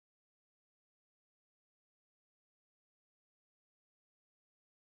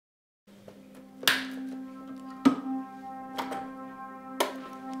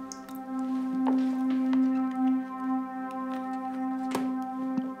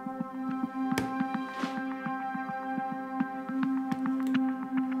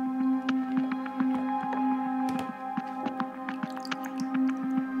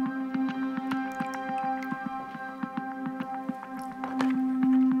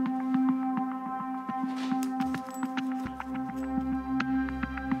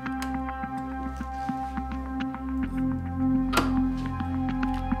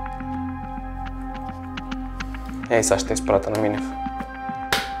Ей, сега ще изпрата на Минев.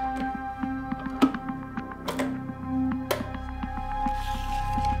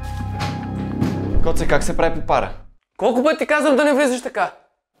 Коце, как се прави попара? Колко пъти ти казвам да не влизаш така?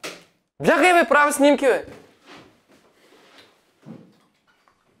 Бягай, бе, правя снимки, бе!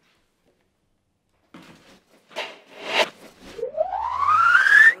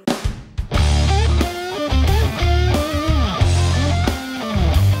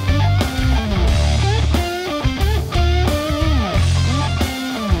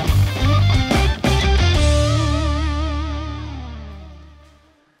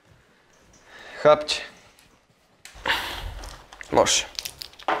 Хапче. Може.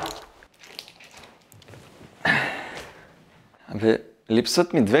 Абе,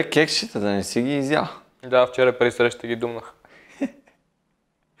 липсват ми 2 кексчета, да не си ги изял. Да, вчера при среща ги думнах.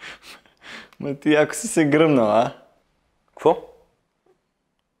 Ма ти ако си се гръмнал, а? Какво?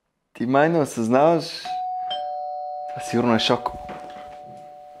 Ти май не осъзнаваш. Това сигурно е шок.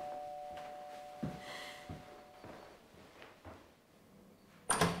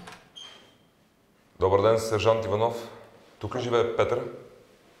 Добър ден, сержант Иванов. Тук ли живее Петър?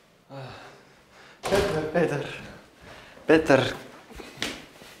 Петър.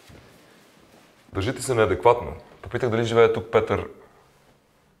 Държите се неадекватно. Попитах дали живее тук Петър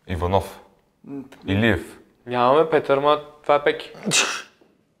Иванов. Илиев. Нямаме Петър, ма това е Пеки.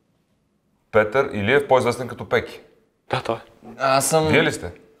 Петър Илиев, по-известен като Пеки. Да, той. Вие ли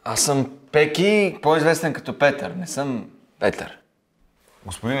сте? Аз съм Пеки, по-известен като Петър. Не съм Петър.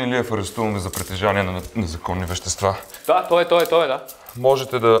 Господин Илиев, арестуваме за притежание на незаконни вещества. Да, той е, да.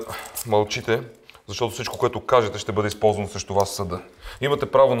 Можете да мълчите, защото всичко, което кажете, ще бъде използвано срещу вас в съда.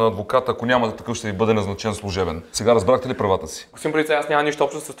 Имате право на адвоката, ако нямате такъв, ще ви бъде назначен служебен. Сега разбрахте ли правата си? Господин полицай, аз нямам нищо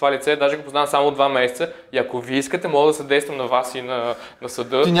общо с това лице, даже го познавам само от 2 месеца и ако ви искате, мога да съдействам на вас и на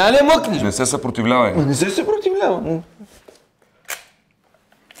съда. Ти няма ли мъкнеш? Не се съпротивлявай. Не се съпротивлявам.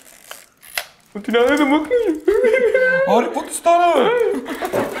 Ти няма ли да мъкнеш? Аре, какво ти стана,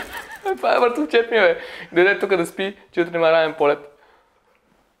 бе? Това е въртовчет ми, бе. Дойде тук да спи, че утре има ранен полет.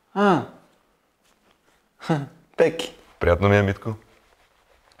 Пеки. Приятно ми е, Митко.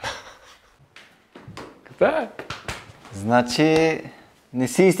 Да. Значи не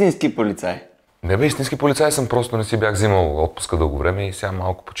си истински полицай. Не бе, истински полицай съм, просто не си бях взимал отпуска дълго време и сега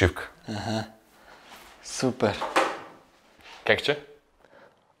малко почивка. Супер. Кекче?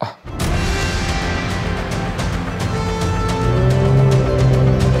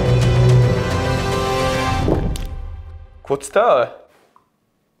 Какво ти става, бе?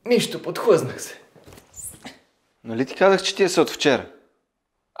 Нищо, подхлъзнах се. Нали ти казах, че ти са от вчера?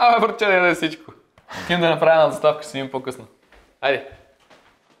 Абе, върчане да е всичко. Тим да направя на доставка, ще си видим по-късно. Хайде.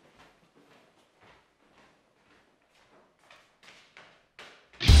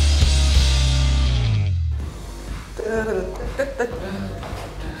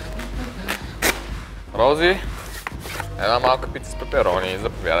 Рози, една малка пица с пеперони,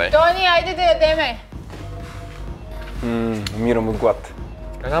 заповядай. Тони, айде да ядеме. Умирам от глад.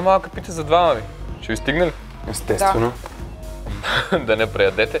 Една малка пица за 2 ви. Ще ви стигне ли? Естествено. Да не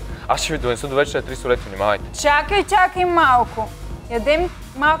преядете. Аз ще ви донеса до вечера 3 солети, внимавайте. Чакай малко. Ядем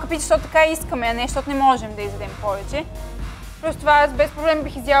малка пица, защото така искаме, а не защото не можем да изядем повече. Плюс това аз без проблем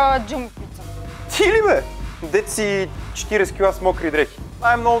бих изяла джумбо пица. Ти ли, бе? Дет си 40 кила с мокри дрехи.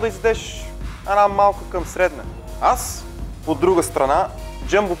 Най-много да изядеш една малка към средна. Аз, от друга страна,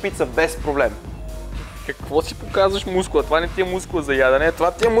 джумбо пица без проблем. Какво си показваш мускула? Това не ти е мускула за ядене,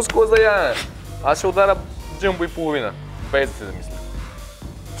 това ти е мускула за ядене. Аз ще удара джумбо и половина, без да се замисля.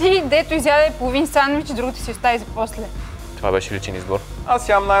 Ти, дето изяде половин сандвич и другото си остави за после. Това беше личен избор. Аз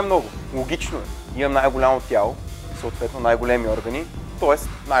ям най-много. Логично е. Имам най-голямо тяло, съответно най-големи органи, т.е.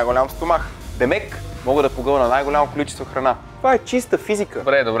 най-голям стомах. Демек, мога да погълна най-голямо количество храна. Това е чиста физика.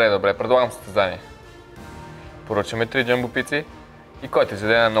 Добре. Предлагам състезание. Поръчаме 3 джамбо пици и който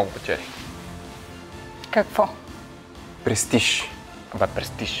изяде на много печели. Какво? Престиж.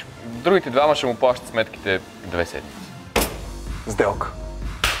 Престиж. Другите двама ще му плащат сметките 2 седмици. Сделка.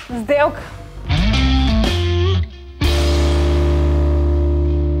 Сделка.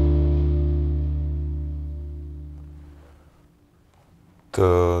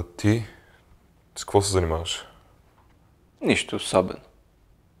 Та ти с какво се занимаваш? Нищо особено.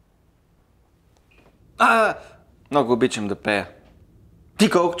 Много обичам да пея. Ти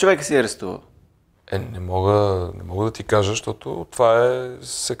колко човека си арестувал? Не мога да ти кажа, защото това е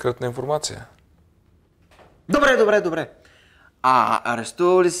секретна информация. Добре.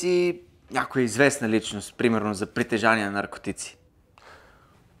 Арестувал ли си някоя известна личност, примерно за притежание на наркотици?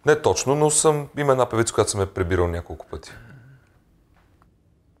 Не точно, но има една певица, която съм пребирал няколко пъти.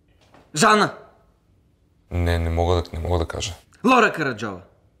 Жана! Не мога да кажа. Лора Караджова.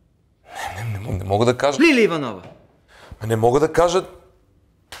 Не мога да кажа. Лили Иванова. Не мога да кажа.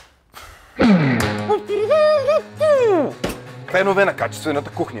 Фенове на качествената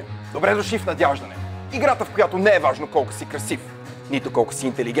кухня. Добре дошли в Надяждане. Играта, в която не е важно колко си красив, нито колко си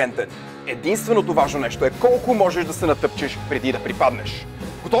интелигентен. Единственото важно нещо е колко можеш да се натъпчеш преди да припаднеш.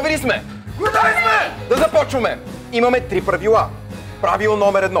 Готови ли сме? Готови сме! Да започваме! Имаме 3 правила. Правило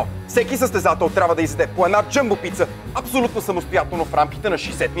номер 1. Всеки състезател трябва да изяде по една джамбо пица абсолютно самостоятелно в рамките на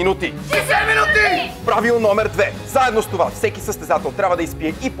 60 минути. 60 минути! Правило номер 2. Заедно с това всеки състезател трябва да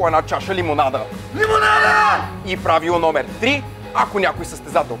изпие и по една чаша лимонада. Лимонада! И правило номер 3. Ако някой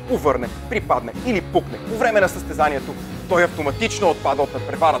състезател увърне, припадне или пукне по време на състезанието, той автоматично отпада от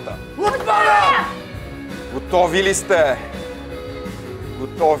надпреварата. Отпада! Готови ли сте?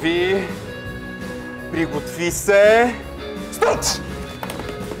 Готови? Приготви се! Старт!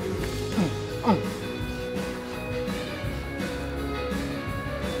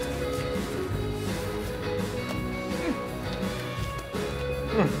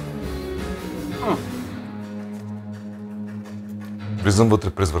 Влизам вътре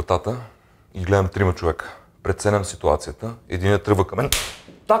през вратата и гледам 3 човека. Преценям ситуацията. Единият тръгва към мен.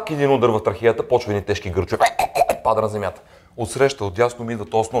 Так, един удар в трахеята, почва едни тежки гърчове. Пада на земята. Отсреща, отдясно ми идва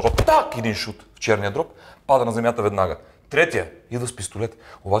този нож. Так, един шут в черния дроб. Пада на земята веднага. Третия идва с пистолет.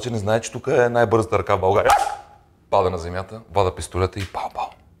 Обаче не знае, че тук е най-бързата ръка в България. Пада на земята, вада пистолета и пау.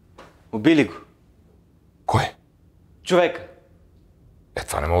 Убили го. Кой? Човека.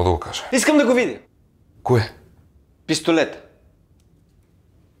 Това не мога да го кажа. Искам да го видя. Кое? Пистолета.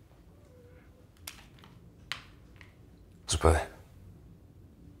 Заповядай.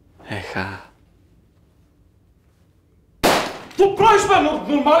 Еха. Какво правиш, бе?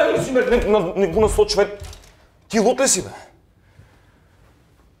 Нормален ли си, бе? Не го насочи, бе. Ти лут ли си, бе?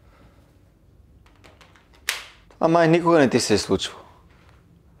 Май никога не ти се е случвало.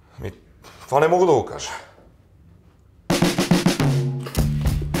 Това не мога да го кажа.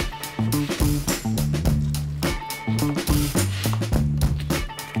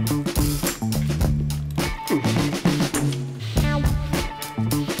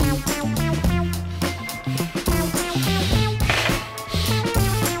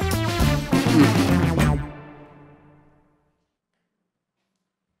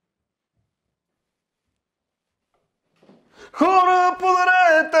 Хора,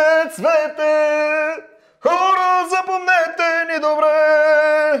 подарете цвете, хора, запомнете ни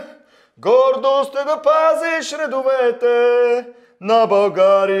добре. Гордост е да пазиш редовете, на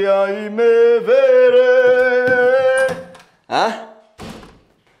България име вере. А?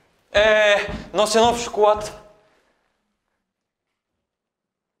 Нося нов шоколад.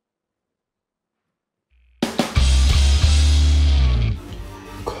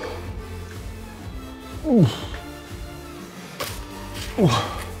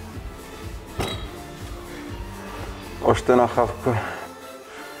 Още една хавка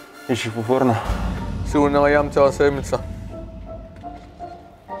и ще повърна. Сигурно няма ям цяла седмица.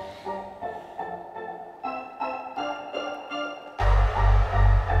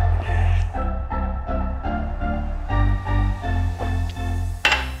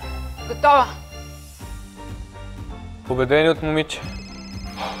 Готова. Победени от момиче.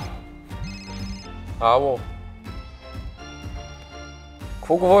 Ало.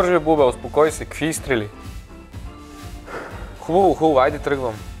 Какво говориш, бе, Бубе? Успокой се, какви изстрели? Хубаво, айде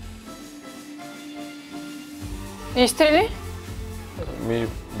тръгвам. Изстрели?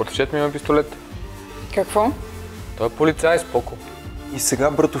 Братовчет ми има пистолет. Какво? Той е полицай, споко. И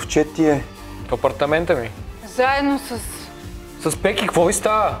сега братовчет ти е. В апартамента ми. Заедно с... С Пеки, какво ви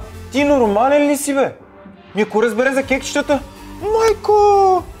става? Ти нормален ли си, бе? Ако разбере за кекчетата? Майко!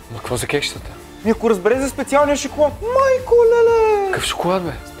 Но какво за кекщата? Ако разбере за специалния шоколад? Майко, леле! Какъв шоколад,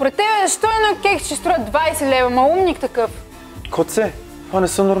 бе? Според тебе, защо едно кекче ще струва 20 лева? Ма умник такъв. Коце, това не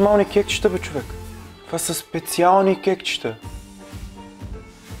са нормални кекчета, бе, човек. Това са специални кекчета.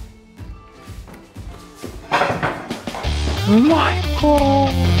 Майко!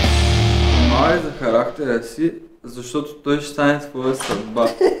 Май за характера си, защото той ще стане твоя съдба.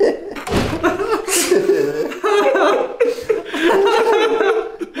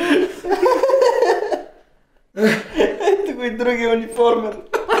 Ето го и другия униформен.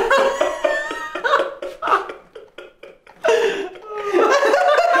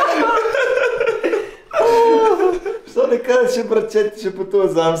 Що не казваше братчет, ще пътува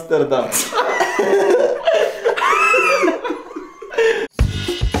за Амстердам?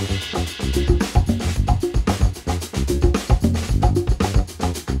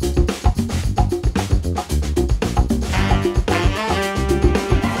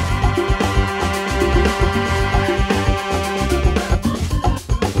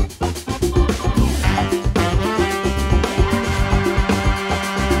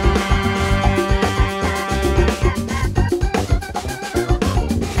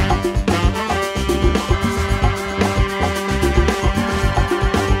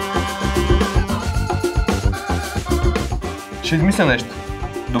 Ще измисля нещо.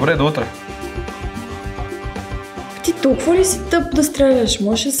 Добре, до утре. Ти толкова ли си тъп да стреляш?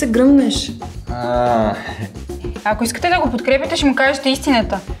 Можеш да се гръмнеш. Ако искате да го подкрепите, ще му кажете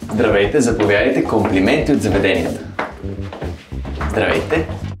истината. Здравейте, заповядайте, комплименти от заведенията. Здравейте.